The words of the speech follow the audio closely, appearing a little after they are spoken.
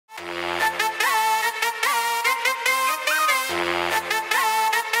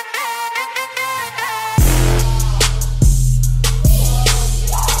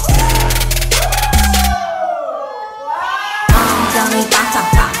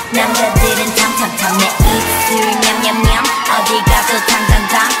참참참 내 입술 냠냠냠 어디 가도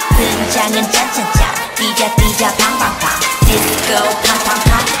당당당 등장은 짜짜짜 뛰자 팡팡팡 디스코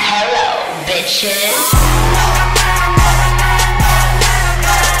팡팡팡 Hello bitches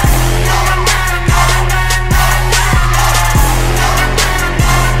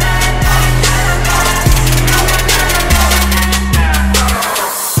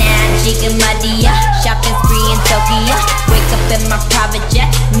지금 어디야? Shopping spree in Tokyo Wake up in my private jet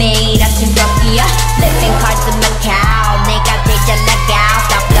매일 아침 덕이야 Flipping cards in Macau 내가 제일 잘 나가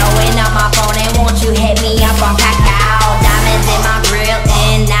Stop blowing on my phone and won't you hit me up on Kakao Diamonds in my grill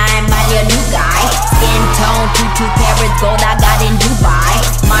and I'm my new guy Skin tone 22 carats gold I got in Dubai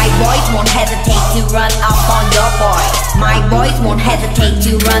My boys won't hesitate to run up on your boy My boys won't hesitate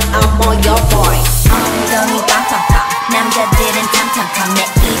to run up on your boy 엉덩이 빵빵빵 남자들은 참참참 내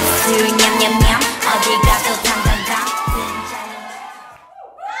입술 냠냠냠 어디 가도 당당당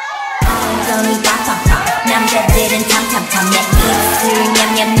엉덩이 빵빵빵 남자들은 참참참 내 입술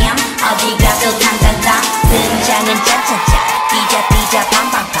냠냠냠 어디 가도 당당당 등장은 짜짜짜 뛰자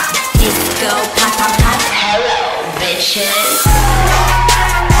팡팡팡 디스코 팡팡팡 Hello bitches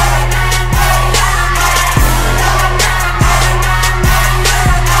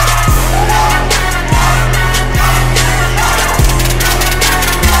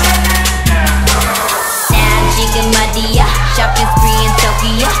Shopping spree in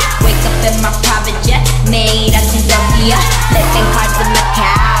Tokyo Wake up in my private jet 매일 아침 덕이야 Flipping cards in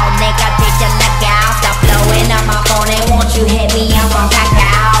Macau 내가 제일 잘 나가 Stop blowing on my phone and won't you hit me up on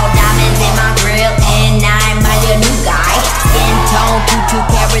Kakao Diamonds in my grill and I'm my new guy Skin tone 22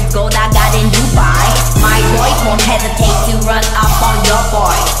 carats gold I got in Dubai My boys won't hesitate to run up on your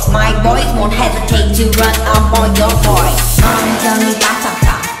boy My boys won't hesitate to run up on your boy 엉덩이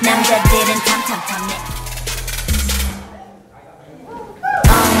빵빵빵 남자들은 참참참 내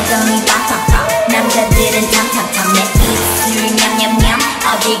엉덩이 빵빵빵 남자들은 참참참 내 입술 냠냠냠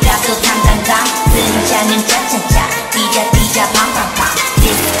어디 가도 당당당 등장은 짜짜짜 뛰자 팡팡팡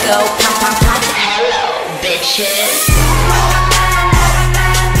디스코 팡팡팡 Hello bitches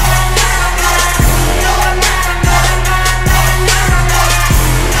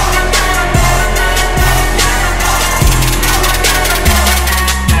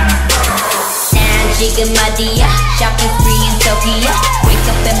지금 어디야? Shopping spree in Tokyo Wake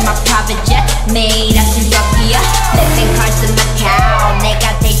up in my private jet 매일 아침 덕이야 Flipping cards in Macau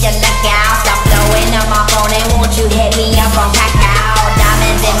내가 제일 잘 나가 Stop blowing on my phone and won't you hit me up on Kakao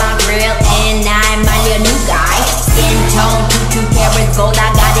Diamonds in my grill and I'm my new guy Skin tone 22 carats gold I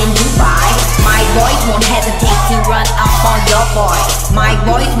got in Dubai My boys won't hesitate to run up on your boy My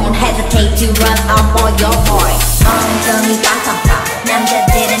boys won't hesitate to run up on your boy 엉덩이 빵빵빵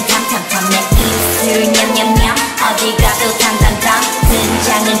남자들은 참참참 내 입술 냠냠냠 어디 가도 당당당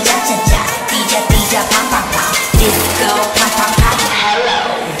등장은 짜짜짜 뛰자 팡팡팡 디스코 팡팡팡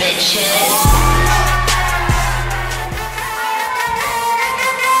Hello bitches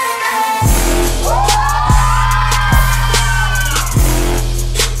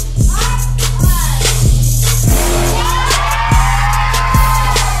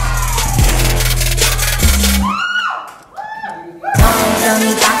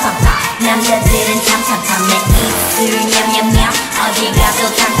엉덩이 빵빵빵 남자들은 참참참 내 입술 냠냠냠 어디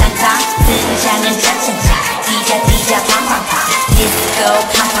가도 당당당 등장은 짜짜짜 뛰자 팡팡팡 디스코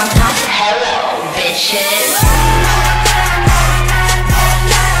팡팡팡 Hello bitches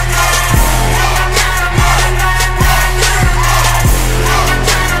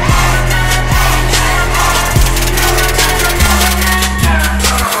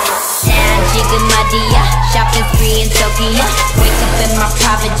지금 어디야? Shopping spree in Tokyo Wake up in my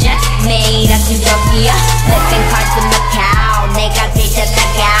private jet 매일 아침 덕이야 Flipping cards in Macau 내가 제일 잘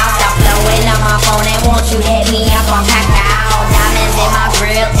나가 Stop blowing on my phone and won't you hit me up on Kakao Diamonds in my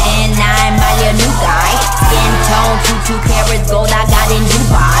grill and I'm my new guy Skin tone 22 carats gold I got in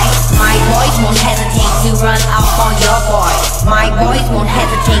Dubai My boys won't hesitate to run up on your boy My boys won't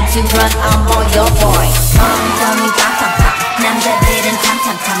hesitate to run up on your boy 엉덩이 빵빵빵 남자들은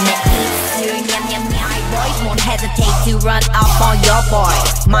참참참 내 입술 냠냠냠 My boys won't hesitate to run up on your boy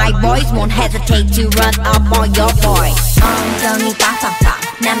My boys won't hesitate to run up on your boy 엉덩이 빵빵빵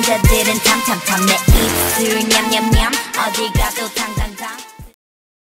남자들은 참참참 내 입술 냠냠냠 어디 가도